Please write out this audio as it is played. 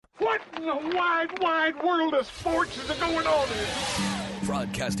What in the wide, wide world of sports is going on here?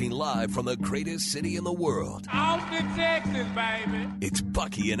 Broadcasting live from the greatest city in the world. Austin, Texas, baby. It's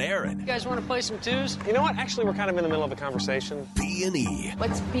Bucky and Erin. You guys want to play some twos? You know what? Actually, we're kind of in the middle of a conversation. B&E.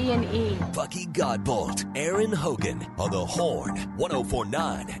 What's B&E? Bucky Godbolt, Erin Hogan on the Horn,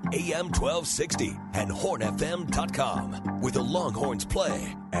 104.9 AM 1260 and hornfm.com, where the Longhorns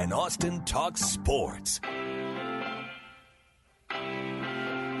play and Austin talks sports.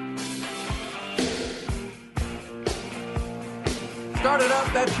 Start it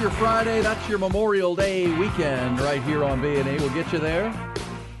up. That's your Friday. That's your Memorial Day weekend right here on B&E. We'll get you there.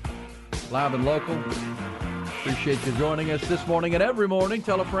 Live and local. Appreciate you joining us this morning and every morning.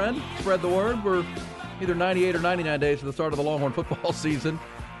 Tell a friend. Spread the word. We're either 98 or 99 days to the start of the Longhorn football season.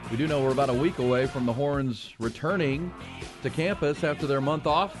 We do know we're about a week away from the Horns returning to campus after their month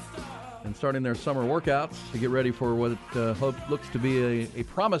off and starting their summer workouts to get ready for what looks to be a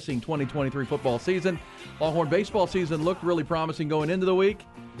promising 2023 football season. Longhorn baseball season looked really promising going into the week.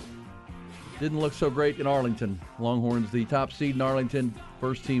 Didn't look so great in Arlington. Longhorns, the top seed in Arlington,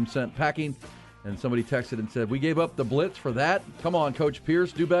 first team sent packing. And somebody texted and said, we gave up the blitz for that? Come on, Coach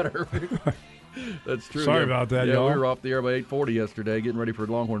Pierce, do better. That's true. Sorry about that, y'all. y'all. We were off the air by 8:40 yesterday getting ready for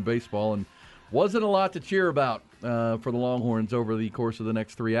Longhorn baseball, and wasn't a lot to cheer about for the Longhorns over the course of the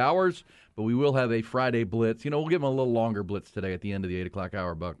next 3 hours. But we will have a Friday blitz. We'll give them a little longer blitz today at the end of the 8 o'clock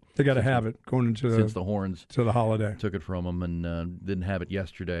hour, Buck. They got to have it going into since the Horns to the holiday. Took it from them and didn't have it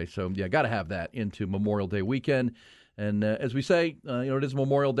yesterday. So, yeah, got to have that into Memorial Day weekend. And as we say, it is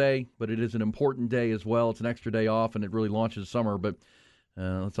Memorial Day, but it is an important day as well. It's an extra day off, and it really launches summer. But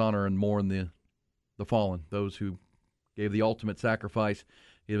let's honor and mourn the fallen, those who gave the ultimate sacrifice,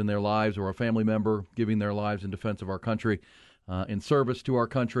 giving their lives, or a family member giving their lives in defense of our country, in service to our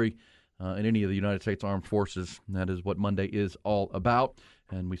country, in any of the United States Armed Forces. And that is what Monday is all about.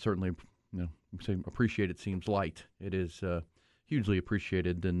 And we certainly appreciate it. Seems light. It is hugely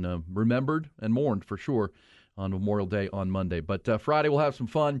appreciated and remembered and mourned for sure on Memorial Day on Monday. But Friday we'll have some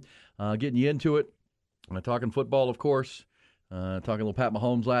fun getting you into it. Talking football, of course. Talking a little Pat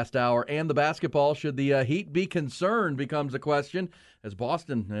Mahomes last hour, and the basketball. Should the Heat be concerned becomes the question, as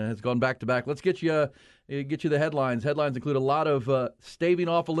Boston has gone back-to-back. Let's get you the headlines. Headlines include a lot of staving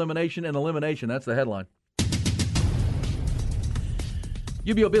off elimination and elimination. That's the headline.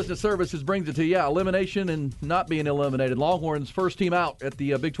 UBO Business Services brings it to you. Elimination and not being eliminated. Longhorns first team out at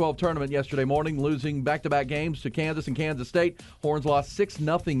the Big 12 tournament yesterday morning, losing back-to-back games to Kansas and Kansas State. Horns lost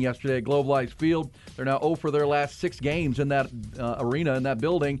 6-0 yesterday at Globe Life Field. They're now 0 for their last 6 games in that arena, in that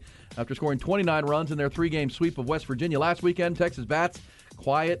building, after scoring 29 runs in their 3-game sweep of West Virginia. Last weekend, Texas Bats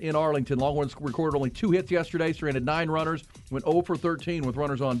quiet in Arlington. Longhorns recorded only 2 hits yesterday, surrendered 9 runners, went 0 for 13 with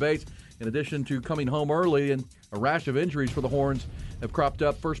runners on base. In addition to coming home early, and a rash of injuries for the Horns have cropped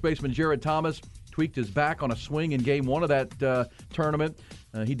up. First baseman Jared Thomas tweaked his back on a swing in Game 1 of that tournament.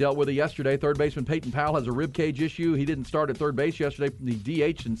 He dealt with it yesterday. Third baseman Peyton Powell has a rib cage issue. He didn't start at third base yesterday. He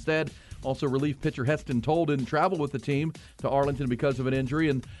DH'd instead. Also, relief pitcher Heston Toll didn't travel with the team to Arlington because of an injury.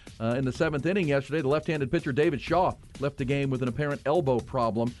 And in the 7th inning yesterday, the left-handed pitcher David Shaw left the game with an apparent elbow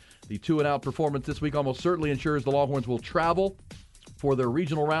problem. The 2-and-out performance this week almost certainly ensures the Longhorns will travel for their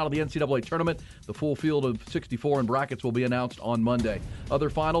regional round of the NCAA tournament. The full field of 64 in brackets will be announced on Monday. Other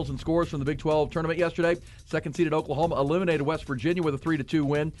finals and scores from the Big 12 tournament yesterday. Second-seeded Oklahoma eliminated West Virginia with a 3-2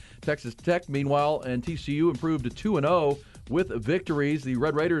 win. Texas Tech, meanwhile, and TCU improved to 2-0 with victories. The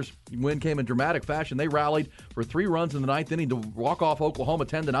Red Raiders win came in dramatic fashion. They rallied for 3 runs in the 9th inning to walk off Oklahoma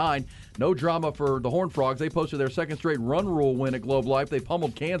 10-9. No drama for the Horned Frogs. They posted their second straight run rule win at Globe Life. They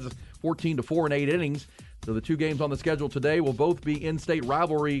pummeled Kansas 14-4 in 8 innings. So the 2 games on the schedule today will both be in-state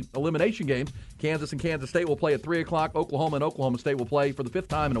rivalry elimination games. Kansas and Kansas State will play at 3 o'clock. Oklahoma and Oklahoma State will play for the 5th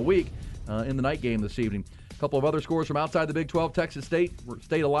time in a week in the night game this evening. A couple of other scores from outside the Big 12. Texas State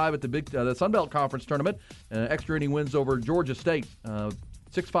stayed alive at the Sun Belt Conference tournament. Extra inning wins over Georgia State.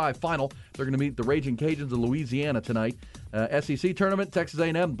 6-5 final. They're going to meet the Raging Cajuns of Louisiana tonight. SEC tournament, Texas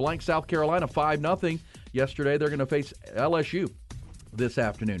A&M blank South Carolina 5-0. Yesterday they're going to face LSU this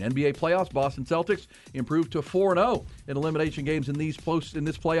afternoon. NBA playoffs, Boston Celtics improved to 4-0 in elimination games in this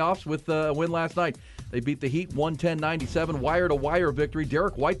playoffs with a win last night. They beat the Heat 110-97, wire-to-wire victory.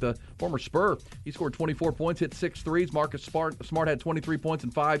 Derek White, the former Spur, he scored 24 points, hit 6 threes. Marcus Smart had 23 points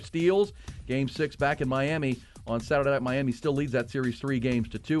and 5 steals. Game 6 back in Miami. On Saturday night, Miami still leads that series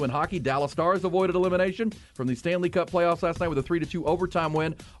 3-2. In hockey, Dallas Stars avoided elimination from the Stanley Cup playoffs last night with a 3-2 overtime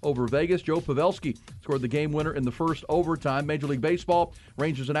win over Vegas. Joe Pavelski scored the game winner in the first overtime. Major League Baseball,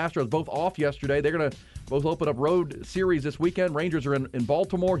 Rangers and Astros both off yesterday. They're going to both open up road series this weekend. Rangers are in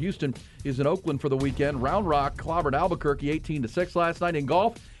Baltimore. Houston is in Oakland for the weekend. Round Rock clobbered Albuquerque 18-6 last night. In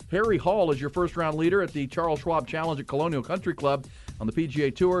golf, Harry Hall is your first-round leader at the Charles Schwab Challenge at Colonial Country Club on the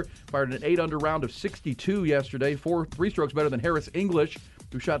PGA Tour. Fired an 8-under round of 62 yesterday, three strokes better than Harris English,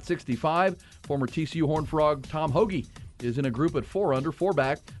 who shot 65. Former TCU Horned Frog Tom Hoagie is in a group at 4-under, 4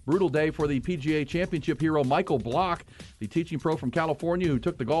 back. Brutal day for the PGA Championship hero Michael Block, the teaching pro from California who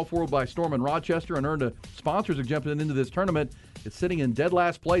took the golf world by storm in Rochester and earned a sponsor's exemption into this tournament. It's sitting in dead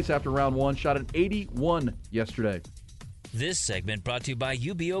last place after round one, shot an 81 yesterday. This segment brought to you by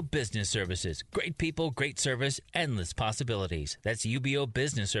UBO Business Services. Great people, great service, endless possibilities. That's UBO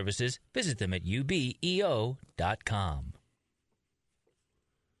Business Services. Visit them at ubeo.com.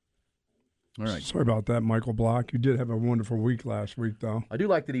 All right. Sorry about that, Michael Block. You did have a wonderful week last week, though. I do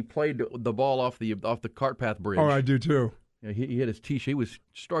like that he played the ball off the cart path bridge. Oh, I do, too. Yeah, he hit his tee. He was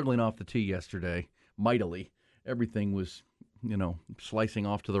struggling off the tee yesterday, mightily. Everything was, slicing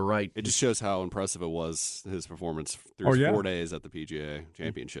off to the right. It just shows how impressive it was, his performance through 4 days at the PGA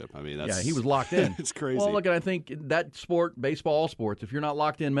Championship. I mean, he was locked in. It's crazy. Well, look, and I think that sport, baseball, all sports, if you're not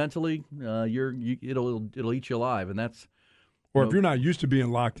locked in mentally, it'll eat you alive, and that's. Or if you're not used to being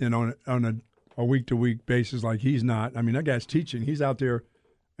locked in on a week-to-week basis like he's not, I mean, that guy's teaching. He's out there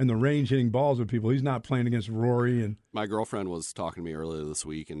in the range hitting balls with people. He's not playing against Rory. And my girlfriend was talking to me earlier this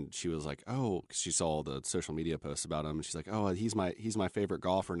week, and she was like, "Oh," 'cause she saw the social media posts about him, and she's like, "Oh, he's my favorite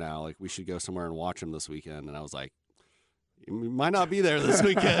golfer now. Like, we should go somewhere and watch him this weekend." And I was like, "You might not be there this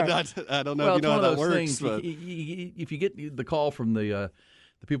weekend. I don't know if you know how that works." Things, but if you get the call from the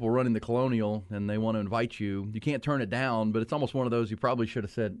people running the Colonial and they want to invite you, you can't turn it down. But it's almost one of those you probably should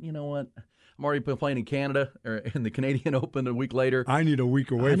have said, "You know what? I'm already playing in Canada or in the Canadian Open a week later. I need a week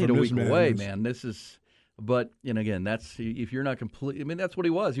away from this man. Man. This is, but again, that's if you're not complete. I mean, that's what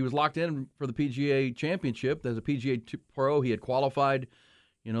he was. He was locked in for the PGA Championship as a PGA Pro. He had qualified.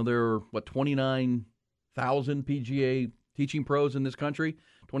 There are 29,000 PGA teaching pros in this country.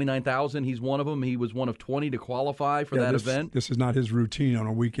 29,000. He's one of them. He was one of 20 to qualify for that event. This is not his routine on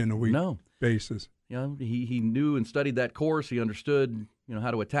a week-in-a-week basis. He knew and studied that course. He understood,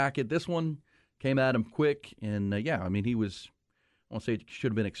 how to attack it. This one came at him quick, and he was. I won't say it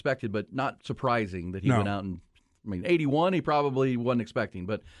should have been expected, but not surprising that he went out and. 81. He probably wasn't expecting,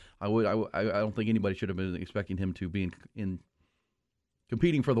 but I don't think anybody should have been expecting him to be in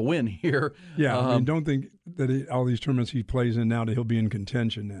competing for the win here. Yeah, don't think that all these tournaments he plays in now that he'll be in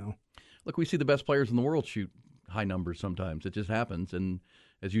contention now. Look, we see the best players in the world shoot high numbers sometimes. It just happens, and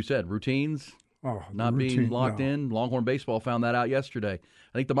as you said, routines. Being locked in. Longhorn baseball found that out yesterday.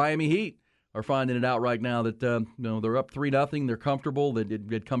 I think the Miami Heat are finding it out right now that they're up 3-0. They're comfortable. That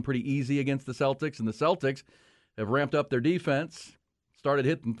it come pretty easy against the Celtics, and the Celtics have ramped up their defense, started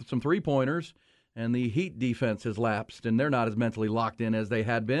hitting some three-pointers, and the Heat defense has lapsed, and they're not as mentally locked in as they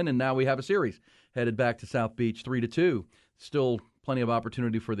had been. And now we have a series headed back to South Beach, 3-2. Still plenty of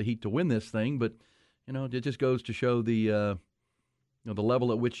opportunity for the Heat to win this thing, but it just goes to show the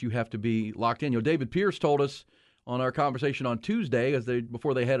level at which you have to be locked in. David Pierce told us on our conversation on Tuesday,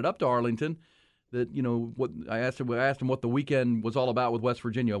 before they headed up to Arlington, that what I asked him what the weekend was all about with West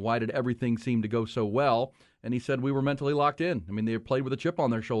Virginia. Why did everything seem to go so well? And he said we were mentally locked in. I mean, they played with a chip on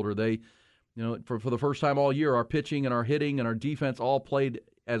their shoulder. They, for the first time all year, our pitching and our hitting and our defense all played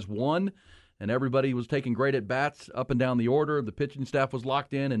as one. And everybody was taking great at-bats up and down the order. The pitching staff was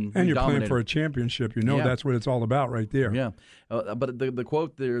locked in and you're dominated. playing for a championship. That's what it's all about right there. Yeah. But the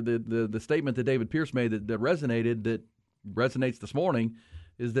quote there, the statement that David Pierce made that resonates this morning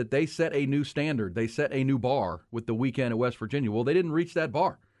is that they set a new standard. They set a new bar with the weekend at West Virginia. Well, they didn't reach that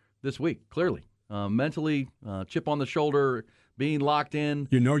bar this week, clearly. Mentally, chip on the shoulder, being locked in.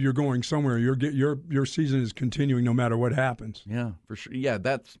 You're going somewhere. Your season is continuing no matter what happens. Yeah, for sure. Yeah,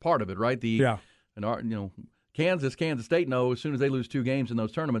 that's part of it, right? Kansas State know as soon as they lose 2 games in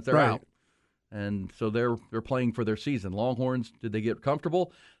those tournaments, they're out. And so they're playing for their season. Longhorns, did they get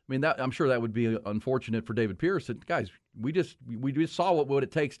comfortable? I mean, I'm sure that would be unfortunate for David Pierce. That, guys, we just saw what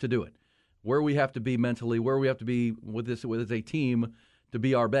it takes to do it. Where we have to be mentally, where we have to be with a team to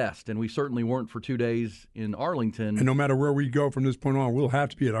be our best, and we certainly weren't for 2 days in Arlington. And no matter where we go from this point on, we'll have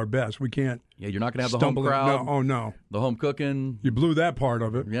to be at our best. We can't. Yeah, you're not going to have the home crowd. No, no, the home cooking. You blew that part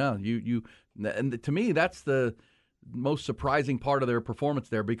of it. Yeah, and to me, that's the most surprising part of their performance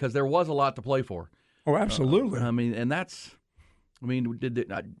there because there was a lot to play for. Oh, absolutely.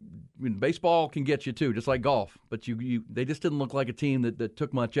 Baseball can get you too, just like golf. But they just didn't look like a team that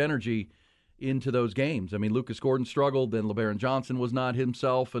took much energy into those games. I mean, Lucas Gordon struggled, then LeBaron Johnson was not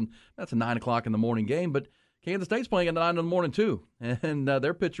himself, and that's a 9 o'clock in the morning game. But Kansas State's playing at 9 in the morning too, and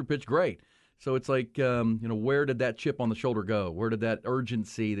their pitcher pitched great. So it's like, where did that chip on the shoulder go? Where did that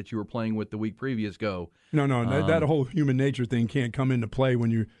urgency that you were playing with the week previous go? No, that whole human nature thing can't come into play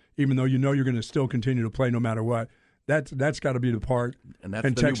even though you know you're going to still continue to play no matter what. That's got to be the part and that's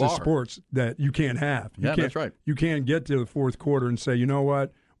in the Texas new bar. sports that you can't have. That's right. You can't get to the fourth quarter and say, you know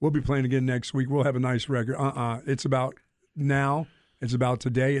what, we'll be playing again next week. We'll have a nice record. It's about now. It's about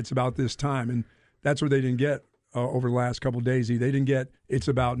today. It's about this time. And that's what they didn't get over the last couple of days. They didn't get it's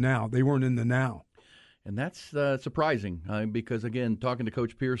about now. They weren't in the now. And that's surprising because, again, talking to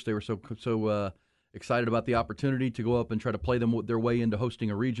Coach Pierce, they were so excited about the opportunity to go up and try to play their way into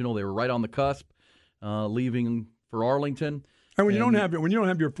hosting a regional. They were right on the cusp, leaving for Arlington. And when you don't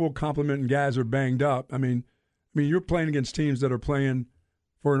have your full complement and guys are banged up, I mean you're playing against teams that are playing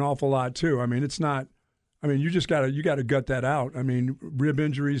for an awful lot too. I mean, it's not. I mean, you gotta gut that out. I mean, rib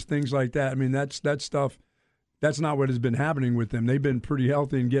injuries, things like that. I mean, that stuff. That's not what has been happening with them. They've been pretty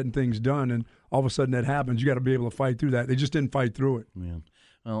healthy and getting things done, and all of a sudden that happens. You got to be able to fight through that. They just didn't fight through it. Yeah.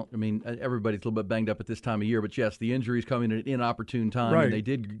 Well, I mean, everybody's a little bit banged up at this time of year, but yes, the injuries coming at an inopportune time, right. And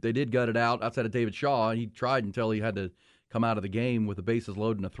they did gut it out. Outside of David Shaw, he tried until he had to come out of the game with the bases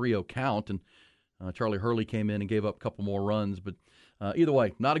loaded and a 3-0 count, and Charlie Hurley came in and gave up a couple more runs. But either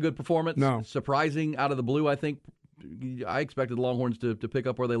way, not a good performance. No. Surprising out of the blue, I think. I expected the Longhorns to pick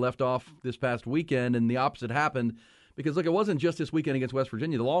up where they left off this past weekend, and the opposite happened. Because, look, it wasn't just this weekend against West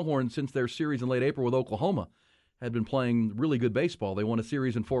Virginia. The Longhorns, since their series in late April with Oklahoma, had been playing really good baseball. They won a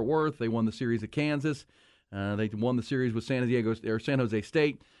series in Fort Worth. They won the series at Kansas. They won the series with San Jose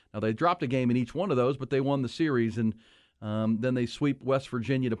State. Now, they dropped a game in each one of those, but they won the series. And then they sweep West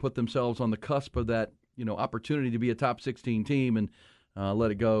Virginia to put themselves on the cusp of that opportunity to be a top 16 team and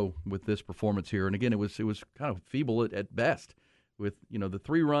let it go with this performance here. And, again, it was kind of feeble at best. With the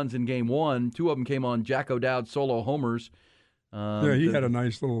 3 runs in game 1, 2 of them came on Jack O'Dowd's solo homers. He had a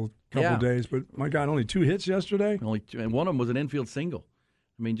nice little couple days, but my God, only 2 hits yesterday. Only 2, and one of them was an infield single.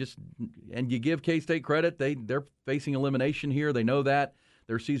 I mean, and you give K-State credit; they're facing elimination here. They know that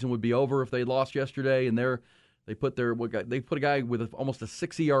their season would be over if they lost yesterday, and they put a guy with almost a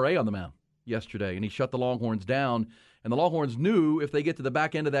 6 ERA on the mound yesterday, and he shut the Longhorns down. And the Longhorns knew if they get to the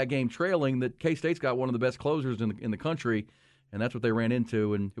back end of that game trailing, that K-State's got one of the best closers in the country. And that's what they ran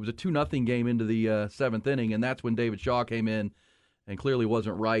into. And it was a 2-0 game into the 7th inning, and that's when David Shaw came in and clearly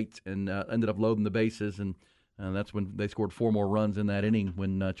wasn't right and ended up loading the bases. And that's when they scored 4 more runs in that inning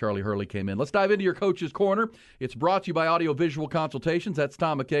when Charlie Hurley came in. Let's dive into your Coach's Corner. It's brought to you by Audio Visual Consultations. That's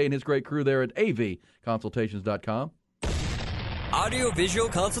Tom McKay and his great crew there at avconsultations.com. Audio Visual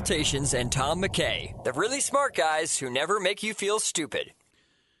Consultations and Tom McKay, the really smart guys who never make you feel stupid.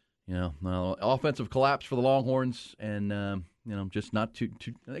 Offensive collapse for the Longhorns, and just not too.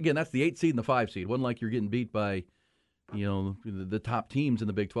 Again, that's the 8 seed and the 5 seed. It wasn't like you're getting beat by, the top teams in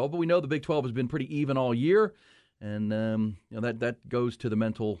the Big 12. But we know the Big 12 has been pretty even all year, and that goes to the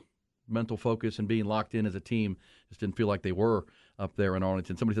mental focus and being locked in as a team. Just didn't feel like they were up there in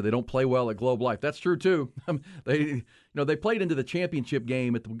Arlington. Somebody said they don't play well at Globe Life. That's true too. They played into the championship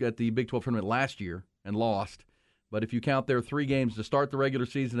game at the Big 12 tournament last year and lost. But if you count their 3 games to start the regular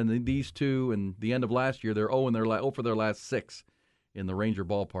season and then these 2 and the end of last year, they're 0 for their last 6 in the Ranger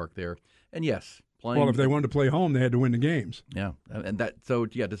ballpark there. And yes, playing. Well, if they wanted to play home, they had to win the games. Yeah, and to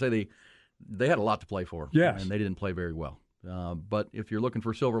say they had a lot to play for. Yes, and they didn't play very well. But if you're looking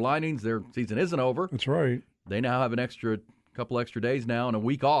for silver linings, their season isn't over. That's right. They now have couple extra days now and a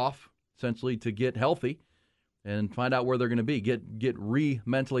week off, essentially, to get healthy and find out where they're going to be. Get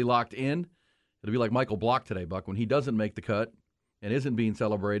mentally locked in. It'll be like Michael Block today, Buck. When he doesn't make the cut and isn't being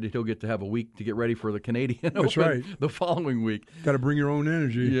celebrated, he'll get to have a week to get ready for the Canadian That's Open right. the following week. Got to bring your own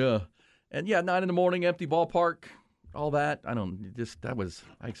energy. Yeah. And, 9 in the morning, empty ballpark, all that.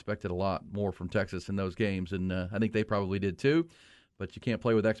 I expected a lot more from Texas in those games, and I think they probably did too. But you can't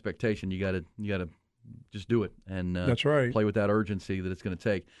play with expectation. You got to just do it and That's right. Play with that urgency that it's going to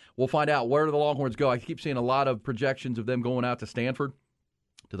take. We'll find out where do the Longhorns go. I keep seeing a lot of projections of them going out to Stanford,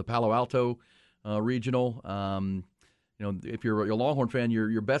 to the Palo Alto regional. If you're a Longhorn fan,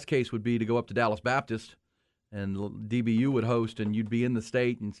 your best case would be to go up to Dallas Baptist, and DBU would host, and you'd be in the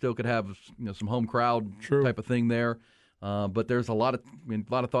state and still could have some home crowd True. type of thing there. But there's a lot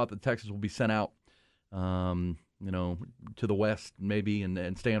of thought that Texas will be sent out, to the west maybe,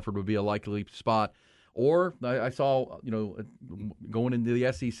 and Stanford would be a likely spot. Or I saw going into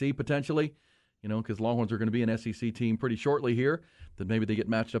the SEC potentially. Because Longhorns are going to be an SEC team pretty shortly here, that maybe they get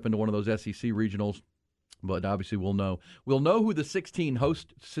matched up into one of those SEC regionals. But obviously we'll know. We'll know who the 16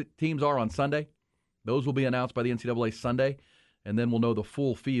 host teams are on Sunday. Those will be announced by the NCAA Sunday. And then we'll know the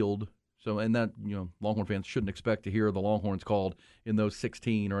full field So, and that, Longhorn fans shouldn't expect to hear the Longhorns called in those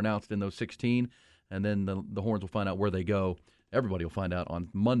 16 or announced in those 16, and then the Horns will find out where they go. Everybody will find out on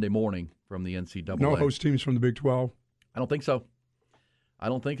Monday morning from the NCAA. No host teams from the Big 12? I don't think so. I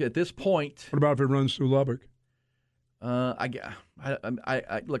don't think at this point. What about if it runs through Lubbock? I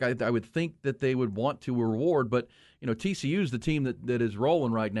would think that they would want to reward, but TCU's the team that is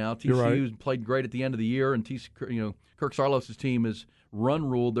rolling right now. TCU's played great at the end of the year, and Kirk Sarlos' team has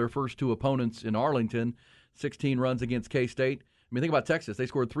ruled their first two opponents in Arlington, 16 runs against K-State. I mean, think about Texas. They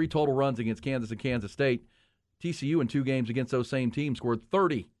scored 3 total runs against Kansas and Kansas State. TCU in 2 games against those same teams scored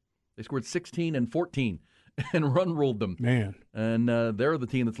 30. They scored 16 and 14 and ruled them. Man. And they're the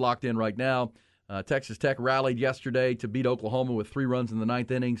team that's locked in right now. Texas Tech rallied yesterday to beat Oklahoma with 3 runs in the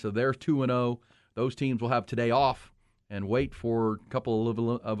 9th inning, so they're 2-0. Those teams will have today off and wait for a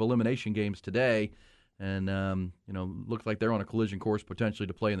couple of elimination games today. And, looks like they're on a collision course potentially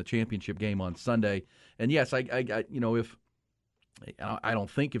to play in the championship game on Sunday. And, yes, I don't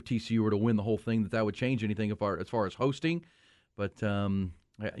think if TCU were to win the whole thing that would change anything as far as hosting. But,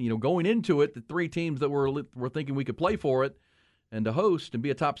 going into it, the 3 teams that were thinking we could play for it and to host and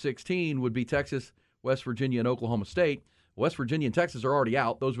be a top 16 would be Texas, West Virginia, and Oklahoma State. West Virginia and Texas are already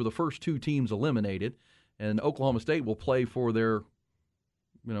out. Those were the first 2 teams eliminated. And Oklahoma State will play for their,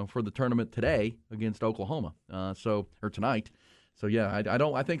 for the tournament today against Oklahoma. Or tonight. So yeah, I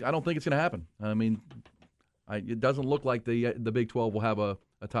don't think it's going to happen. I mean, it doesn't look like the Big 12 will have a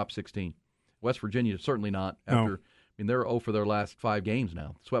top 16. West Virginia certainly not. They're 0 for their last 5 games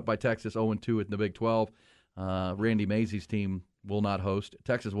now. Swept by Texas, 0-2 in the Big 12. Randy Mazey's team will not host.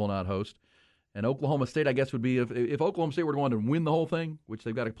 Texas will not host. And Oklahoma State, I guess, would be if Oklahoma State were going to win the whole thing, which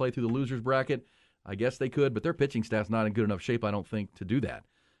they've got to play through the losers bracket. I guess they could, but their pitching staff's not in good enough shape, I don't think, to do that.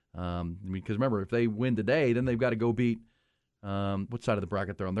 Because remember, if they win today, then they've got to go beat what side of the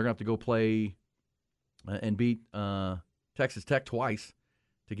bracket they're on. They're going to have to go play and beat Texas Tech twice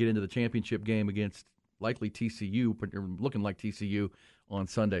to get into the championship game against likely TCU, looking like TCU on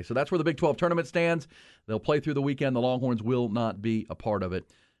Sunday. So that's where the Big 12 tournament stands. They'll play through the weekend. The Longhorns will not be a part of it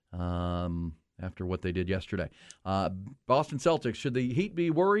after what they did yesterday. Boston Celtics, should the Heat be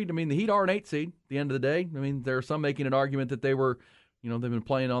worried? I mean, the Heat are an 8 seed at the end of the day. I mean, there are some making an argument that they were, they've been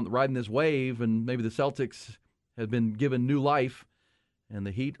riding this wave, and maybe the Celtics have been given new life, and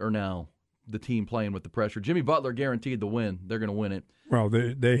the Heat are now the team playing with the pressure. Jimmy Butler guaranteed the win. They're going to win it. Well,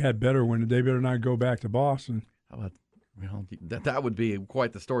 they had better win it. They better not go back to Boston. How about that would be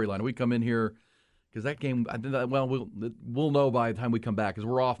quite the storyline. We come in here because that game. We'll know by the time we come back because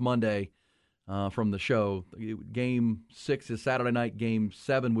we're off Monday from the show. Game 6 is Saturday night. Game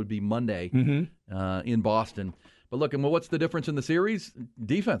 7 would be Monday in Boston. But look, what's the difference in the series?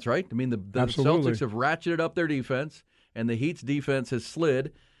 Defense, right? I mean, the Celtics have ratcheted up their defense, and the Heat's defense has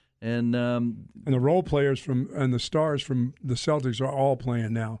slid. And the role players and the stars from the Celtics are all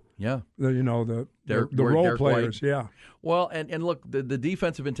playing now. Yeah, the role players. White. Yeah. Well, and look, the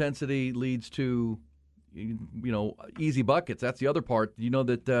defensive intensity leads to easy buckets. That's the other part.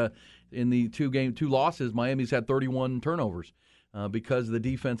 That in the 2 losses, Miami's had 31 turnovers because the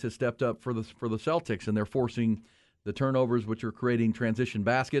defense has stepped up for the Celtics, and they're forcing the turnovers, which are creating transition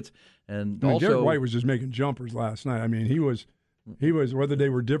baskets. And also, Derek White was just making jumpers last night. I mean, he was, whether they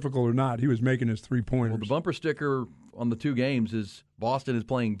were difficult or not, he was making his 3-pointers. Well, the bumper sticker on the 2 games is Boston is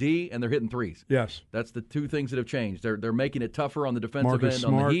playing D and they're hitting threes. Yes. That's the 2 things that have changed. They're making it tougher on the defensive Marcus end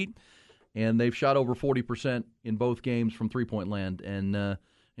Smart. on the Heat, and they've shot over 40% in both games from 3-point land. And,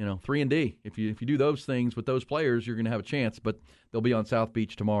 3 and D. If you do those things with those players, you're going to have a chance, but they'll be on South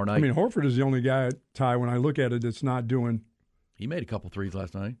Beach tomorrow night. I mean, Horford is the only guy, Ty, when I look at it, that's not doing. He made a couple threes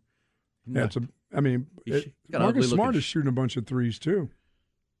last night. Yeah, Marcus Smart is shooting a bunch of threes, too.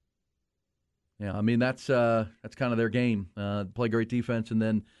 Yeah, I mean that's kind of their game. Play great defense, and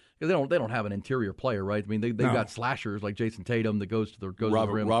then because they don't have an interior player, right? I mean they've got slashers like Jason Tatum that goes to the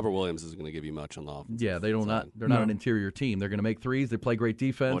rim. Robert Williams is going to give you much on the offense. Yeah, they're not an interior team. They're going to make threes. They play great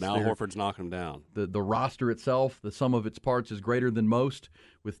defense. Well, now Horford's knocking them down. The roster itself, the sum of its parts is greater than most,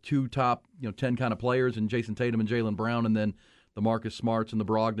 with 2 top 10 kind of players, and Jason Tatum and Jaylen Brown, and then the Marcus Smarts and the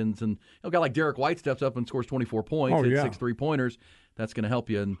Brogdons, and a guy like Derek White steps up and scores 24 points, 6 3-pointers. That's going to help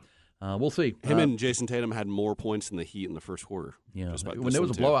you, and we'll see. Him and Jason Tatum had more points than the Heat in the first quarter. Yeah, when there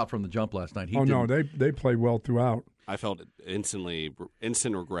was a blowout from the jump last night. They played well throughout. I felt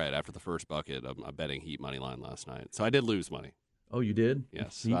instant regret after the first bucket of my betting Heat money line last night. So I did lose money. Oh, you did?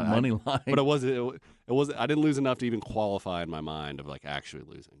 Yes, Heat money line. But it was. I didn't lose enough to even qualify in my mind of actually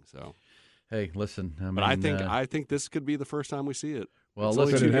losing. So. Hey, listen. But I think this could be the first time we see it. Well,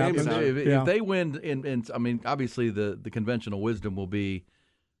 listen, if they win, obviously the conventional wisdom will be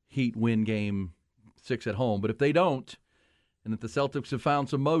Heat win Game 6 at home. But if they don't, and if the Celtics have found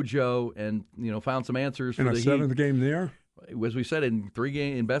some mojo and found some answers for in the a seventh game there, as we said,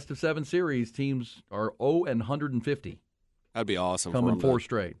 in best of 7 series, teams are 0-150. That'd be awesome. Coming for 4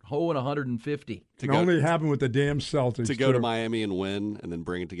 straight, 0-150. It only happened with the damn Celtics to go to Miami and win, and then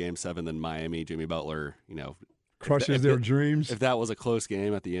bring it to Game 7. Then Miami, Jimmy Butler, crushes their dreams. If that was a close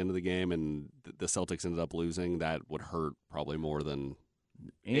game at the end of the game, and the Celtics ended up losing, that would hurt probably more than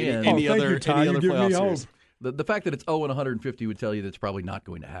any other playoff series. The fact that it's 0-150 would tell you that's probably not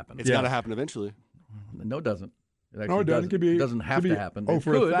going to happen. It's got to happen eventually. No, it doesn't. It doesn't have to happen. Oh,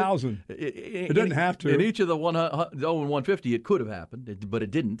 for 1,000. It doesn't have to. In each of the 0-150, it could have happened, but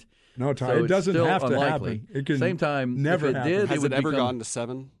it didn't. No, Ty, so it doesn't have to unlikely. happen. It can Same time, never if it happen. did, Has it ever become, gone to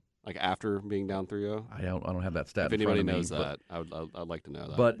 7? Like after being down 3-0? I don't have that stat. If anybody knows that, I'd like to know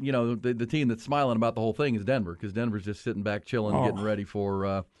that. But the team that's smiling about the whole thing is Denver, because Denver's just sitting back, chilling, getting ready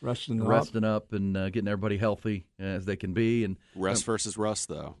for resting up and getting everybody healthy as they can be. And rest versus rust,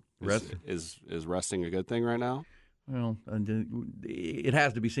 though. Is resting a good thing right now? Well, it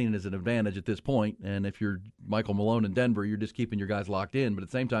has to be seen as an advantage at this point. And if you're Michael Malone in Denver, you're just keeping your guys locked in. But at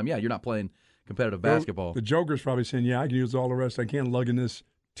the same time, you're not playing competitive basketball. The Joker's probably saying, I can use all the rest I can lugging this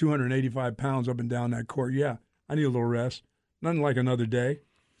 285 pounds up and down that court. Yeah, I need a little rest. Nothing like another day.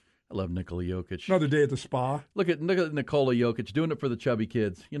 I love Nikola Jokic. Another day at the spa. Look at Nikola Jokic doing it for the chubby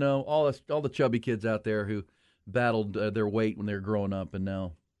kids. All the chubby kids out there who battled their weight when they were growing up and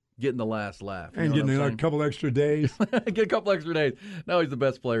now getting the last laugh. And getting a couple extra days. Get a couple extra days. Now he's the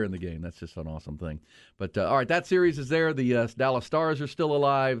best player in the game. That's just an awesome thing. But, all right, that series is there. The Dallas Stars are still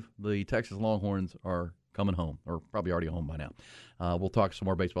alive. The Texas Longhorns are coming home, or probably already home by now. We'll talk some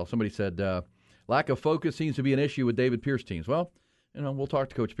more baseball. Somebody said lack of focus seems to be an issue with David Pierce teams. Well, we'll talk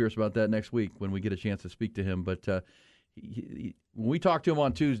to Coach Pierce about that next week when we get a chance to speak to him. But when we talked to him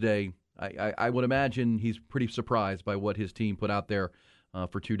on Tuesday, I would imagine he's pretty surprised by what his team put out there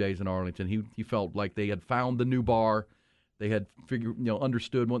for 2 days in Arlington. He felt like they had found the new bar. They had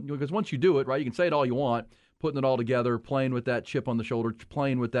understood. Because once you do it, right, you can say it all you want, putting it all together, playing with that chip on the shoulder,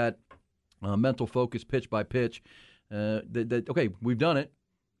 playing with that mental focus pitch by pitch. Okay, we've done it.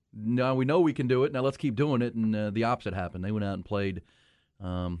 Now we know we can do it. Now let's keep doing it. And the opposite happened. They went out and played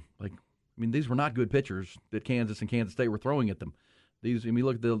these were not good pitchers that Kansas and Kansas State were throwing at them.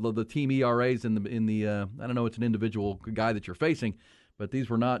 Look at the team ERAs in the I don't know, it's an individual guy that you're facing, but these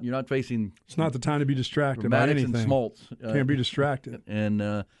were not. You're not facing. It's not the time to be distracted by Maddox anything. And Smoltz can't be distracted. And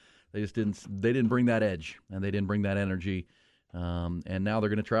they just didn't. They didn't bring that edge, and they didn't bring that energy. And now they're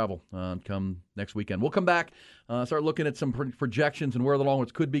going to travel come next weekend. We'll come back, start looking at some projections and where the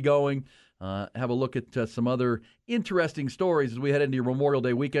Longhorns could be going. Have a look at some other interesting stories as we head into your Memorial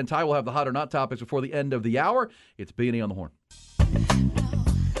Day weekend. Ty will have the hot or not topics before the end of the hour. It's B&E on the Horn.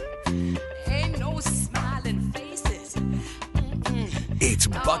 Ain't no smiling faces. It's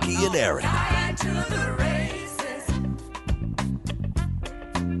Bucky and Erin.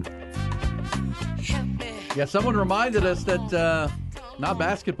 Yeah, someone reminded us that not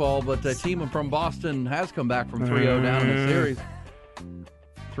basketball, but a team from Boston has come back from 3-0 down in a series.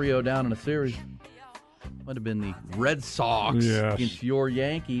 3-0 down in a series. Might have been the Red Sox against your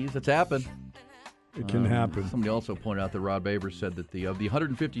Yankees. It's happened. It can happen. Somebody also pointed out that Rod Babers said that of the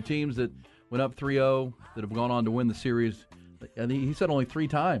 150 teams that went up 3-0 that have gone on to win the series, and he said only 3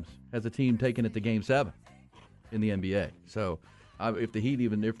 times has a team taken it to Game 7 in the NBA. So if the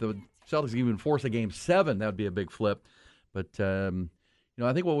Celtics even force a Game 7, that would be a big flip. But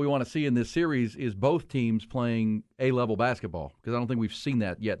I think what we want to see in this series is both teams playing A-level basketball, because I don't think we've seen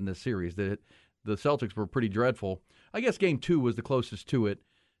that yet in this series. The Celtics were pretty dreadful. I guess Game 2 was the closest to it,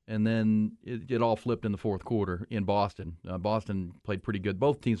 and then it all flipped in the fourth quarter in Boston. Boston played pretty good.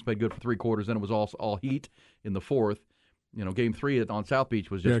 Both teams played good for 3 quarters, then it was all heat in the fourth. Game 3 on South Beach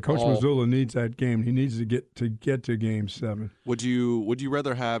was just Coach Mazzulla needs that game. He needs to get to Game 7. Would you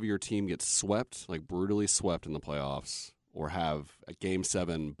rather have your team get swept, like brutally swept in the playoffs, or have a Game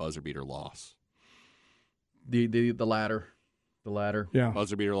 7 buzzer beater loss? The latter. The latter. Yeah.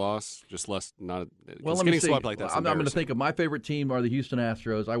 Buzzer beater loss, just less not. Well, let me see. Swept like that. I'm going to think of my favorite team are the Houston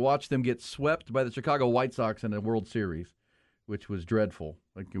Astros. I watched them get swept by the Chicago White Sox in the World Series, which was dreadful.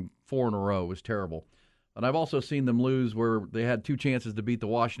 4 in a row was terrible. And I've also seen them lose where they had 2 chances to beat the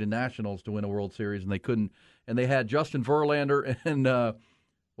Washington Nationals to win a World Series, and they couldn't. And they had Justin Verlander and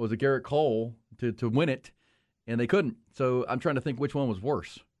Garrett Cole to win it, and they couldn't. So I'm trying to think which one was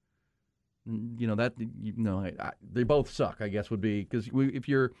worse. They both suck, I guess, would be, because if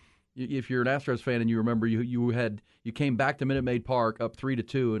you're an Astros fan and you remember you came back to Minute Maid Park up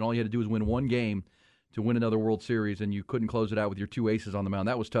 3-2, and all you had to do was win one game to win another World Series, and you couldn't close it out with your two aces on the mound.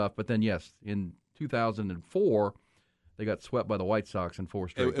 That was tough. But then, yes, in 2004, they got swept by the White Sox in 4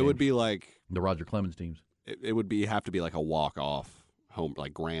 straight games. It would be like the Roger Clemens teams. It would have to be like a walk-off home,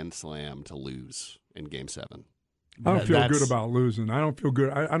 like grand slam to lose in Game 7. I don't feel good about losing. I don't feel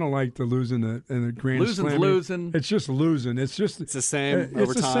good. I don't like to lose in the grand slam. Losing. It's just losing. It's the same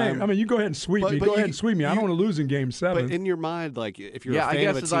over the time. same. I mean, you go ahead and sweep me. Go ahead and sweep me. I don't want to lose in Game 7. But in your mind, like if you're a fan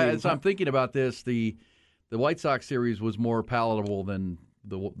of a team, as I'm thinking about this, the White Sox series was more palatable than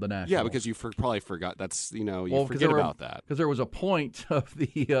the Nationals. Yeah, because you probably forgot. That's you forget about that because there was a point of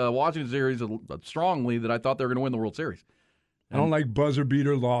the Washington series strongly that I thought they were going to win the World Series. I don't like buzzer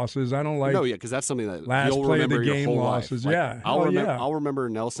beater losses. I don't like because that's something that last you'll play remember of the game your whole losses. Life. Like, I'll remember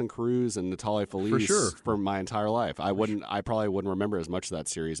Nelson Cruz and Natale Feliz for my entire life. I probably wouldn't remember as much of that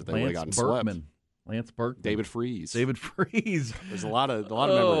series if they would have gotten swept. Lance Berkman, David Freese. There's a lot of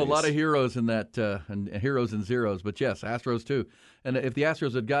memories. A lot of heroes in that, and heroes and zeros. But yes, Astros too. And if the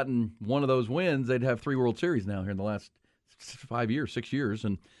Astros had gotten one of those wins, they'd have 3 World Series now here in the last 6 years,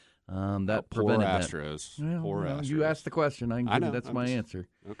 and that prevented that. Astros. Well, Poor Astros. You asked the question. I know. That's my answer.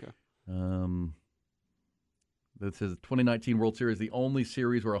 Okay. This is the 2019 World Series, the only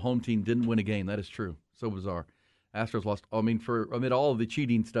series where a home team didn't win a game. That is true. So bizarre. Astros lost. Amid all of the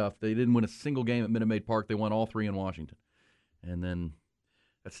cheating stuff, they didn't win a single game at Minute Maid Park. They won all 3 in Washington, and then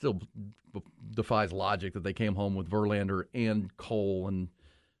that still defies logic that they came home with Verlander and Cole, and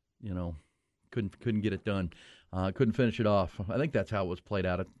couldn't get it done. Couldn't finish it off. I think that's how it was played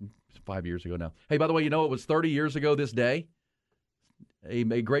out 5 years ago now. Hey, by the way, it was 30 years ago this day. A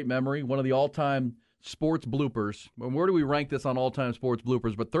great memory. One of the all-time sports bloopers. Where do we rank this on all-time sports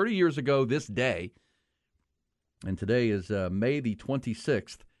bloopers? But 30 years ago this day, and today is May the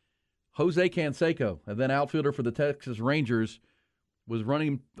 26th, Jose Canseco, a then outfielder for the Texas Rangers, was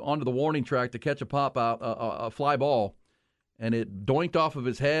running onto the warning track to catch a fly ball, and it doinked off of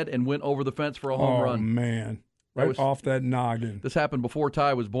his head and went over the fence for a home run. Oh, man. Off that noggin. This happened before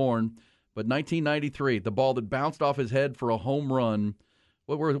Ty was born, but 1993, the ball that bounced off his head for a home run.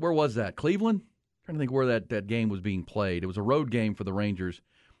 Where was that? Cleveland? I'm trying to think where that game was being played. It was a road game for the Rangers,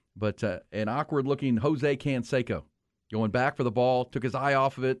 but an awkward-looking Jose Canseco going back for the ball, took his eye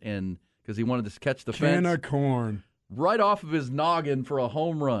off of it, and because he wanted to catch the fence. Can of corn. Right off of his noggin for a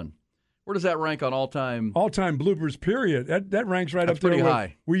home run. Where does that rank on all-time? All-time bloopers, period. That ranks right That's up there pretty with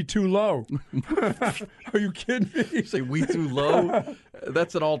high. We Too Low. Are you kidding me? You say We Too Low?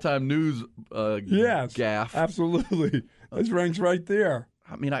 That's an all-time news yes, gaffe. Absolutely. This ranks right there.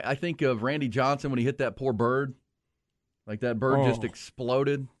 I mean, I think of Randy Johnson when he hit that poor bird. Like that bird just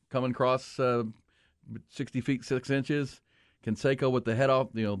exploded coming across 60 feet 6 inches. Canseco with the head off,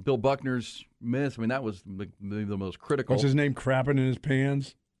 Bill Buckner's miss. I mean, that was the most critical. What's his name crapping in his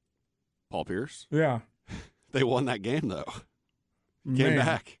pants? Paul Pierce. Yeah. They won that game, though. Came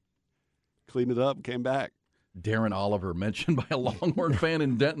back. Cleaned it up, came back. Darren Oliver mentioned by a Longhorn fan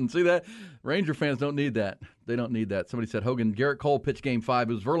in Denton. See that? Ranger fans don't need that. They don't need that. Somebody said, Hogan, Garrett Cole pitched Game 5.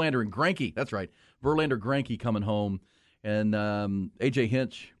 It was Verlander and Greinke. That's right. Verlander, Greinke coming home. And A.J.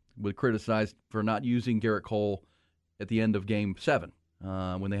 Hinch was criticized for not using Garrett Cole at the end of Game 7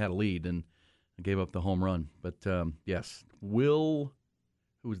 when they had a lead and gave up the home run. But, yes,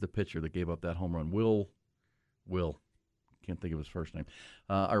 who was the pitcher that gave up that home run? Will. Can't think of his first name.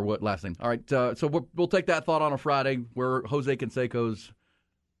 Or what last name. All right, so we'll take that thought on a Friday where Jose Canseco's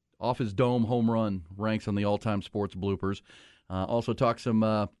off his dome home run ranks on the all-time sports bloopers. Also talk some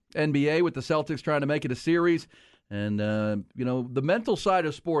NBA with the Celtics trying to make it a series. And, the mental side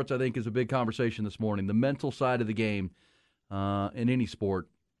of sports, I think, is a big conversation this morning. The mental side of the game in any sport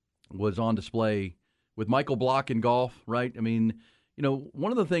was on display with Michael Block in golf, right? I mean,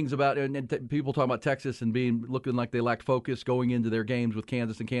 one of the things about people talking about Texas and looking like they lacked focus going into their games with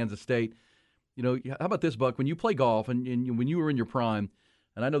Kansas and Kansas State. How about this, Buck? When you play golf and when you were in your prime,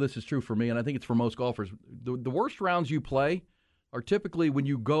 and I know this is true for me, and I think it's for most golfers, the worst rounds you play are typically when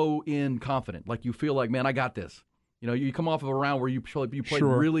you go in confident, like you feel like, man, I got this. You come off of a round where you played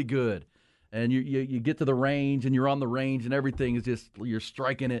really good, and you get to the range, and you're on the range, and everything is just, you're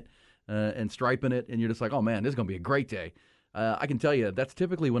striking it and striping it, and you're just like, oh, man, this is going to be a great day. I can tell you that's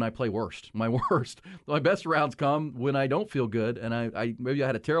typically when I play worst. My worst. My best rounds come when I don't feel good, and I maybe I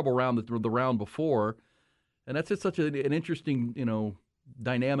had a terrible round the round before, and that's just such an interesting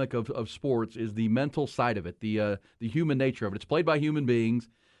dynamic of sports is the mental side of it, the human nature of it. It's played by human beings,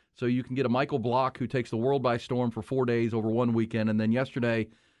 so you can get a Michael Block who takes the world by storm for 4 days over one weekend, and then yesterday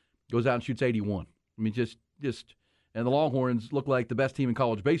goes out and shoots 81. I mean, just and the Longhorns look like the best team in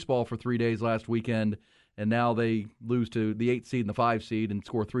college baseball for 3 days last weekend. And now they lose to the 8 seed and the 5 seed and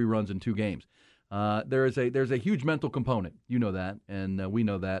score 3 runs in 2 games. There's a huge mental component. You know that, and we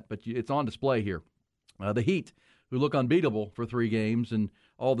know that, but it's on display here. The Heat, who look unbeatable for 3 games, and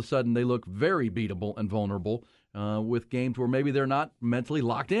all of a sudden they look very beatable and vulnerable with games where maybe they're not mentally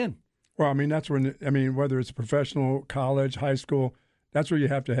locked in. Well, I mean, that's when, whether it's professional, college, high school, that's where you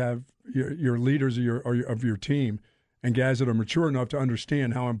have to have your leaders of your team and guys that are mature enough to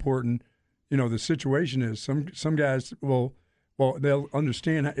understand how important, the situation is. Some guys they'll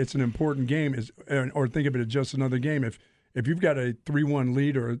understand it's an important game, or think of it as just another game. If you've got a 3-1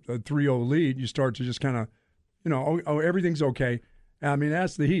 lead or a 3-0 lead, you start to just kind of, everything's okay. I mean,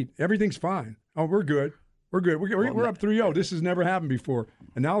 that's the Heat. Everything's fine. Oh, we're good. We're good. We're up 3-0. This has never happened before.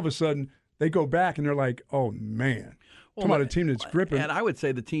 And now all of a sudden, they go back and they're like, oh, man. Talking about a team that's gripping. And I would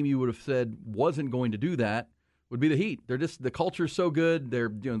say the team you would have said wasn't going to do that would be the Heat. They're just, the culture's so good. They're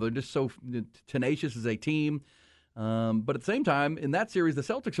just so tenacious as a team. But at the same time, in that series, the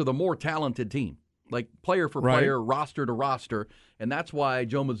Celtics are the more talented team, like player for player, roster to roster. And that's why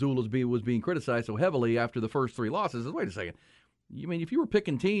Joe Mazzulla was being criticized so heavily after the first 3 losses. Wait a second. You mean if you were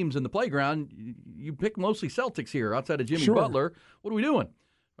picking teams in the playground, you pick mostly Celtics here outside of Jimmy Butler. What are we doing?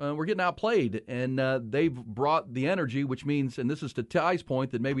 We're getting outplayed, and they've brought the energy, which means, and this is to Ty's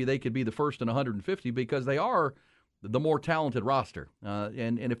point, that maybe they could be the first in 150 because they are the more talented roster.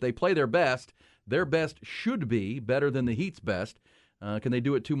 And if they play their best should be better than the Heat's best. Can they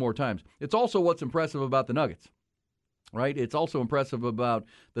do it 2 more times? It's also what's impressive about the Nuggets, right? It's also impressive about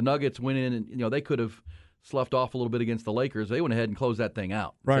the Nuggets winning, and they could have sloughed off a little bit against the Lakers. They went ahead and closed that thing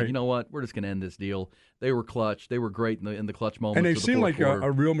out. Right. Said, you know what? We're just going to end this deal. They were clutch. They were great in the clutch moments. And they seem like a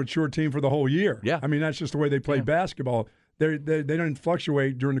real mature team for the whole year. Yeah. I mean, that's just the way they play basketball. They don't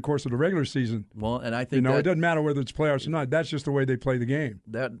fluctuate during the course of the regular season. Well, and I think it doesn't matter whether it's playoffs or not. That's just the way they play the game.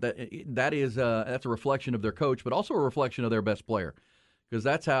 That's a reflection of their coach, but also a reflection of their best player, because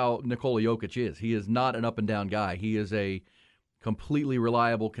that's how Nikola Jokic is. He is not an up and down guy. He is a completely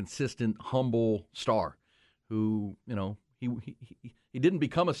reliable, consistent, humble star who, he didn't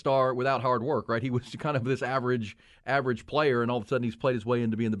become a star without hard work, right? He was kind of this average player, and all of a sudden he's played his way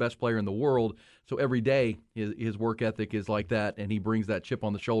into being the best player in the world. So every day his work ethic is like that, and he brings that chip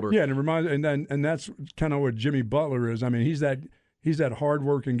on the shoulder. Yeah, and that's kind of what Jimmy Butler is. I mean, he's that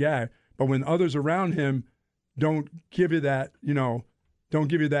hard-working guy. But when others around him don't give you that,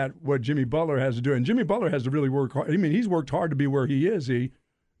 what Jimmy Butler has to do, and Jimmy Butler has to really work hard. I mean, he's worked hard to be where he is,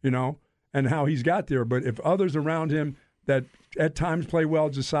 and how he's got there. But if others around him that at times play well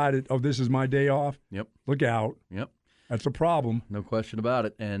decided, oh, this is my day off, look out. Yep. That's a problem. No question about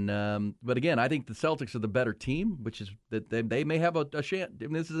it. And but again, I think the Celtics are the better team, which is that they may have a chance. I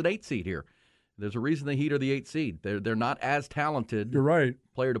mean, this is an 8 seed here. There's a reason the Heat are the 8 seed. They're not as talented. You're right.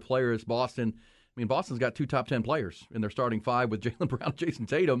 Player to player as Boston. I mean, Boston's got 2 top 10 players in their starting 5 with Jaylen Brown and Jason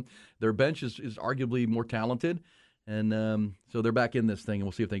Tatum. Their bench is arguably more talented. And so they're back in this thing, and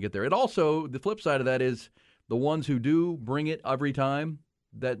we'll see if they get there. And also, the flip side of that is the ones who do bring it every time,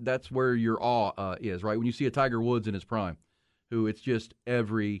 that's where your awe is, right? When you see a Tiger Woods in his prime, who it's just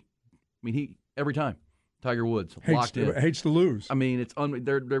every time. Tiger Woods, locked in. Hates to lose. I mean,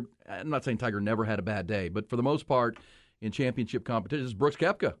 I'm not saying Tiger never had a bad day, but for the most part, in championship competitions, Brooks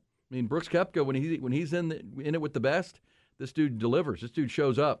Koepka. I mean, Brooks Koepka, when he's in it with the best, this dude delivers. This dude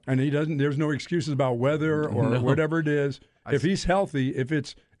shows up, and he doesn't. There's no excuses about weather or whatever it is. If he's healthy, if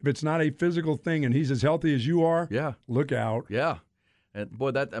it's not a physical thing, and he's as healthy as you are, look out. Yeah, and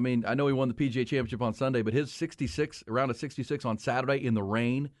boy, I know he won the PGA Championship on Sunday, but his 66 around a 66 on Saturday in the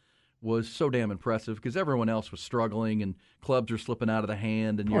rain was so damn impressive because everyone else was struggling and clubs are slipping out of the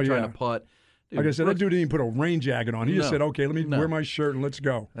hand, and you're trying to putt. Dude, like I said, that dude didn't even put a rain jacket on. He just said, "Okay, let me wear my shirt and let's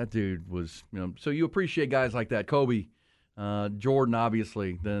go." That dude was, so you appreciate guys like that, Kobe. Jordan,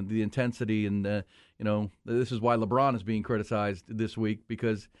 obviously, the intensity, and this is why LeBron is being criticized this week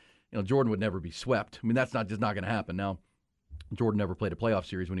because Jordan would never be swept. I mean, that's not going to happen. Now, Jordan never played a playoff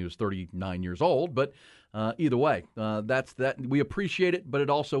series when he was 39 years old, but either way, that's that. We appreciate it, but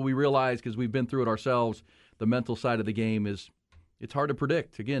we realize because we've been through it ourselves. The mental side of the game it's hard to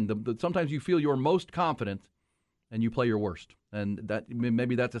predict. Again, sometimes you feel you're most confident and you play your worst. And that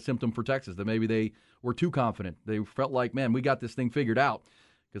maybe that's a symptom for Texas, that maybe they were too confident. They felt like, man, we got this thing figured out.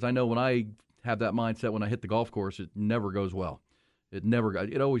 Because I know when I have that mindset when I hit the golf course, it never goes well.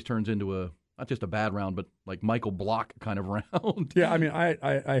 It always turns into not just a bad round, but like Michael Block kind of round. Yeah, I mean,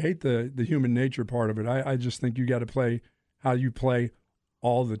 I hate the human nature part of it. I just think you got to play how you play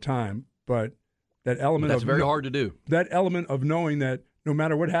all the time. But that element that's very hard to do. That element of knowing that no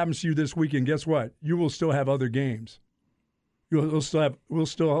matter what happens to you this weekend, guess what? You will still have other games. We'll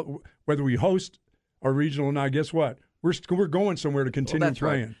still whether we host or regional or not, guess what? we're going somewhere to continue that's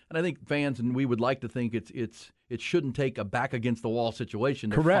playing. Right. And I think fans, and we would like to think it shouldn't take a back against the wall situation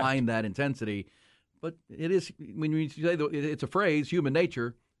to Correct. find that intensity. But it is, when you say it's a phrase, human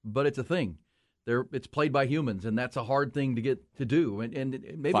nature, but it's a thing. It's played by humans, and that's a hard thing to get to do. And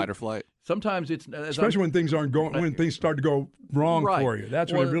maybe fight or flight. Sometimes it's especially when things aren't going, when things start to go wrong for you.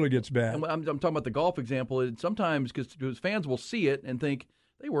 That's when it really gets bad. I'm talking about the golf example. And sometimes because fans will see it and think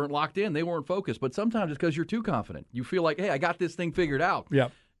they weren't locked in, they weren't focused. But sometimes it's because you're too confident. You feel like, hey, I got this thing figured out. Yeah.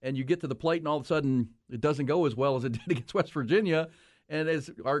 And you get to the plate, and all of a sudden it doesn't go as well as it did against West Virginia. And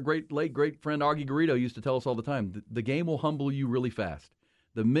as our late great friend Augie Garrido used to tell us all the time, the game will humble you really fast.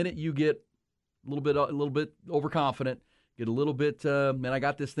 The minute you get a little bit overconfident, get a little bit, man, I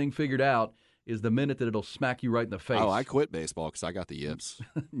got this thing figured out, is the minute that it'll smack you right in the face. Oh, I quit baseball because I got the yips.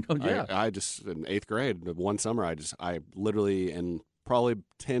 Oh, yeah. I just, in 8th grade, one summer, I literally, in probably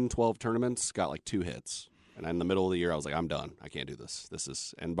 10, 12 tournaments, got like 2 hits. And in the middle of the year, I was like, I'm done. I can't do this.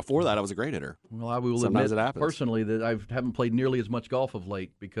 And before that, I was a great hitter. Well, I will Sometimes admit it happens. personally that I haven't played nearly as much golf of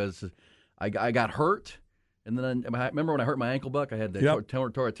late because I got hurt. And then I remember when I hurt my ankle, Buck, I had the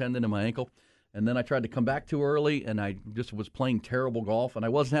tore a tendon in my ankle. And then I tried to come back too early, and I just was playing terrible golf, and I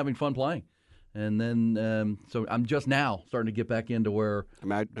wasn't having fun playing. And then, so I'm just now starting to get back into where.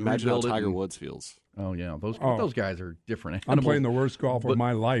 Imagine how Tiger Woods feels. Oh, yeah. Those guys are different animals. I'm playing the worst golf of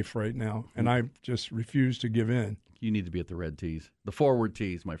my life right now, and I just refuse to give in. You need to be at the red tees, the forward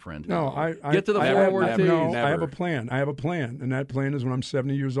tees, my friend. No, I get to the forward tees. No, I have a plan. And that plan is when I'm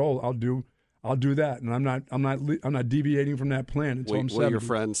 70 years old, I'll do that, and I'm not deviating from that plan until I'm 70. Will your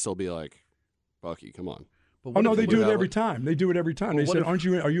friends still be like, Bucky, come on? Oh no, they do it every time. They do it every time. They said, "Are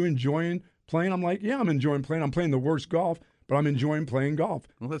you enjoying playing?" I'm like, "Yeah, I'm enjoying playing. I'm playing the worst golf, but I'm enjoying playing golf."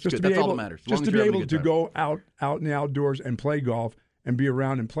 Well, that's good. That's all that matters. Just to be able to go out in the outdoors and play golf and be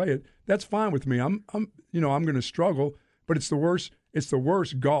around and play it. That's fine with me. I'm going to struggle, but it's the worst. It's the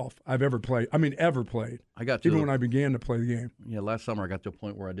worst golf I've ever played. I mean, ever played. I got to even when I began to play the game. Yeah, last summer I got to a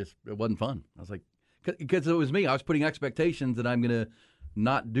point where it wasn't fun. I was like, because it was me. I was putting expectations that I'm going to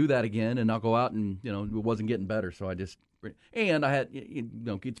not do that again, and I'll go out and, it wasn't getting better. So I just, and I had,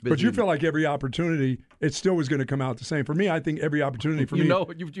 it's busy. But you feel like every opportunity, it still was going to come out the same. For me, I think every opportunity for me.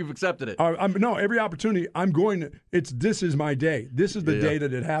 You've accepted it. No, every opportunity, I'm going to, this is my day. This is the day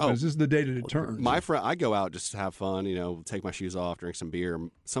that it happens. This is the day that it turns. My friend, I go out just to have fun, take my shoes off, drink some beer.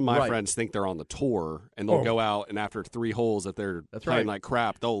 Some of my friends think they're on the tour, and they'll go out, and after 3 holes, if they're playing like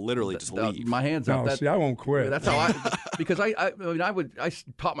crap, they'll literally just leave. My hands up. See, I won't quit. That's how because I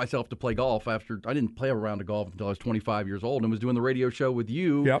taught myself to play golf after, I didn't play a round of golf until I was 25 years old and was doing the radio show with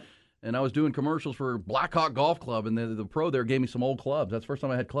you. Yep. And I was doing commercials for Blackhawk Golf Club, and the pro there gave me some old clubs. That's the first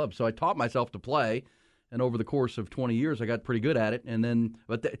time I had clubs. So I taught myself to play, and over the course of 20 years, I got pretty good at it. And then,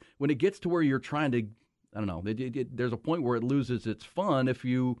 when it gets to where you're trying to, I don't know, there's a point where it loses its fun if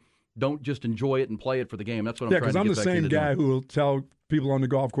you don't just enjoy it and play it for the game. That's what I'm trying to get back into. Yeah, because I'm the same guy who will tell people on the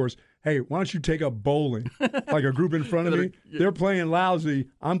golf course, hey, why don't you take up bowling? Like a group in front of me, they're playing lousy.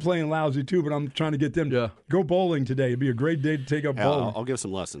 I'm playing lousy too, but I'm trying to get them to go bowling today. It'd be a great day to take up bowling. I'll give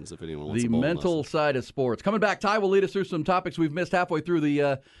some lessons if anyone wants the mental lesson. side of sports. Coming back, Ty will lead us through some topics we've missed halfway through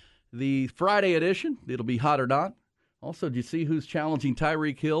the Friday edition. It'll be hot or not. Also, do you see who's challenging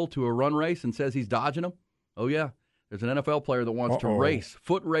Tyreek Hill to a run race and says he's dodging him? Oh, yeah. There's an NFL player that wants to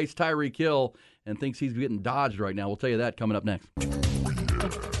foot race Tyreek Hill and thinks he's getting dodged right now. We'll tell you that coming up next.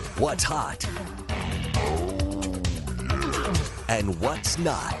 What's hot? And what's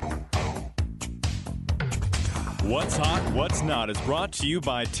not? What's Hot, What's Not is brought to you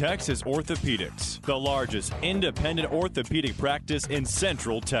by Texas Orthopedics, the largest independent orthopedic practice in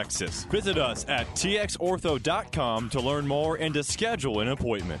Central Texas. Visit us at txortho.com to learn more and to schedule an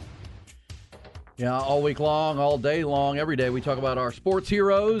appointment. Yeah, all week long, all day long, every day we talk about our sports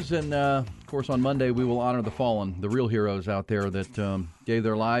heroes. And, of course, on Monday we will honor the fallen, the real heroes out there that gave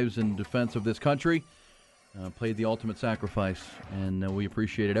their lives in defense of this country, paid the ultimate sacrifice. And we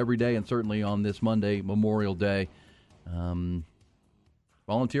appreciate it every day, and certainly on this Monday, Memorial Day.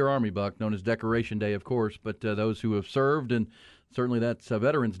 Volunteer Army, Buck, known as Decoration Day, of course, but those who have served, and certainly that's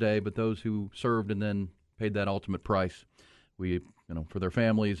Veterans Day, but those who served and then paid that ultimate price. We, for their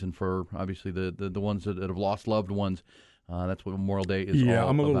families and for obviously the ones that have lost loved ones. That's what Memorial Day is all about. Yeah,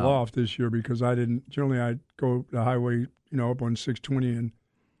 I'm a little off this year because generally I go the highway, up on 620 and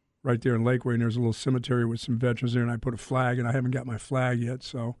right there in Lakeway, and there's a little cemetery with some veterans there, and I put a flag, and I haven't got my flag yet,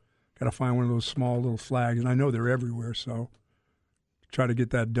 so got to find one of those small little flags, and I know they're everywhere, so try to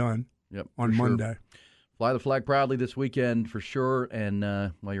get that done on Monday. Sure. Fly the flag proudly this weekend for sure, and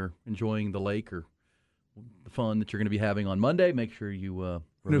while you're enjoying the lake or the fun that you're going to be having on Monday, make sure you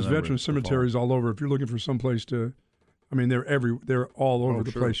there's veteran cemeteries all over. If you're looking for some place to I mean, they're all over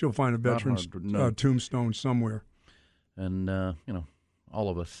the sure. place. You'll find a veteran's tombstone somewhere. And, all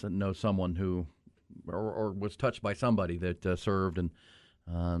of us know someone who or was touched by somebody that served and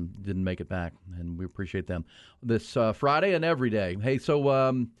didn't make it back, and we appreciate them. This Friday and every day. Hey, so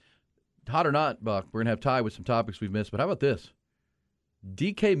hot or not, Buck, we're going to have Ty with some topics we've missed, but how about this?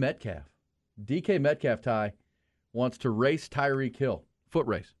 DK Metcalf, Ty, wants to race Tyreek Hill, foot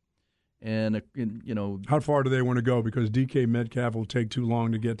race. And, how far do they want to go? Because DK Metcalf will take too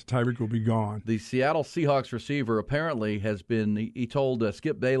long to get to. Tyreek will be gone. The Seattle Seahawks receiver apparently has been, he told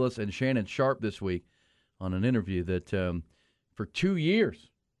Skip Bayless and Shannon Sharp this week on an interview that for 2 years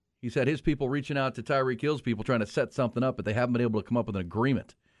he's had his people reaching out to Tyreek Hill's people trying to set something up, but they haven't been able to come up with an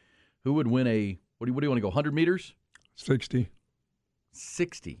agreement. Who would win what do you want to go, 100 meters? 60.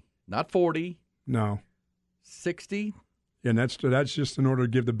 60. Not 40. No. 60. And that's just in order to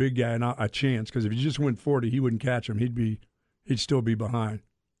give the big guy a chance. Because if you just went 40, he wouldn't catch him. He'd still be behind.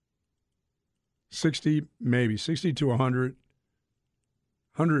 60, maybe 60 to 100.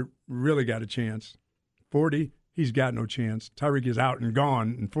 100 really got a chance. 40, he's got no chance. Tyreek is out and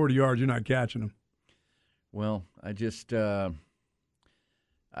gone. In 40 yards, you're not catching him. Well, I just who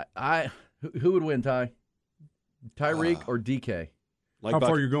would win, Ty? Tyreek or DK? How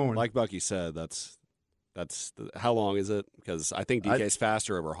far are you going? Like Bucky said, that's how long is it? Because I think DK's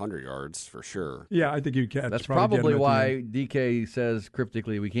faster over 100 yards for sure. Yeah, I think you catch. That's probably why DK says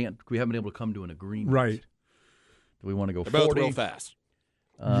cryptically we haven't been able to come to an agreement. Right. Do we want to go They're 40? both real fast.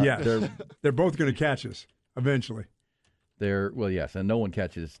 Yes, they're both going to catch us eventually. Yes, and no one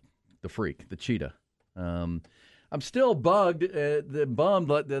catches the freak, the cheetah. I'm still bummed that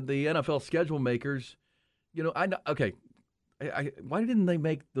the NFL schedule makers. I know. Okay. Why didn't they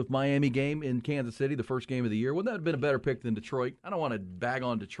make the Miami game in Kansas City the first game of the year? Wouldn't that have been a better pick than Detroit? I don't want to bag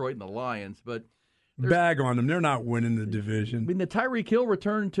on Detroit and the Lions, but bag on them. They're not winning the division. I mean, the Tyreek Hill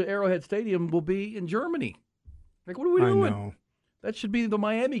return to Arrowhead Stadium will be in Germany. Like, what are we doing? I know. That should be the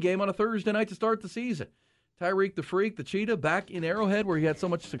Miami game on a Thursday night to start the season. Tyreek the Freak, the Cheetah, back in Arrowhead where he had so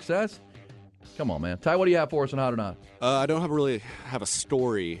much success. Come on, man. Ty, what do you have for us on Hot or Not? I don't really have a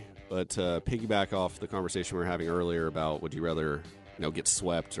story. But piggyback off the conversation we were having earlier about would you rather get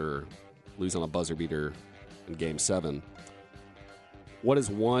swept or lose on a buzzer beater in Game 7, what is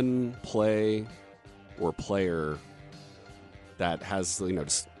one play or player that has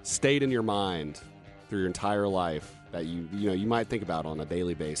just stayed in your mind through your entire life that you might think about on a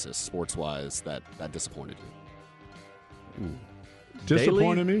daily basis, sports-wise, that disappointed you?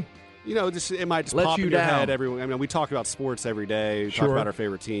 Disappointed me? It might just Let pop you in your down. head. We talk about sports every day. We talk about our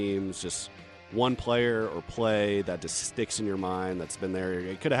favorite teams. Just one player or play that just sticks in your mind that's been there.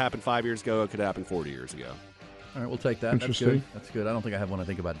 It could have happened 5 years ago. It could have happened 40 years ago. All right, we'll take that. That's good. That's good. I don't think I have one I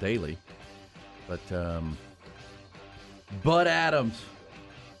think about daily. But Bud Adams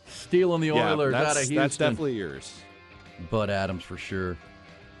stealing the Oilers out of Houston. That's definitely yours. Bud Adams for sure.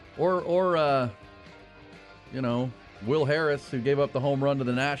 Or Will Harris, who gave up the home run to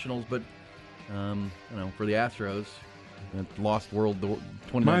the Nationals, but for the Astros, lost World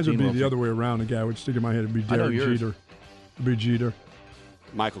 2019. Mine would be World the other way around. The guy would stick in my head. It'd be Derek Jeter. It'd be Jeter.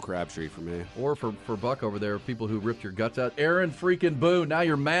 Michael Crabtree for me. Or for Buck over there, people who ripped your guts out. Aaron freaking Boone, now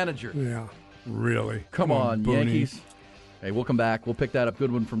your manager. Yeah, really. Come on, Booney. Yankees. Hey, we'll come back. We'll pick that up.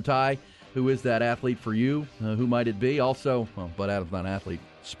 Good one from Ty. Who is that athlete for you? Who might it be? Also, Bud Adams not an athlete.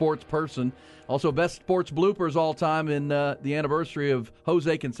 Sports person. Also, best sports bloopers all time in the anniversary of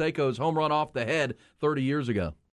Jose Canseco's home run off the head 30 years ago.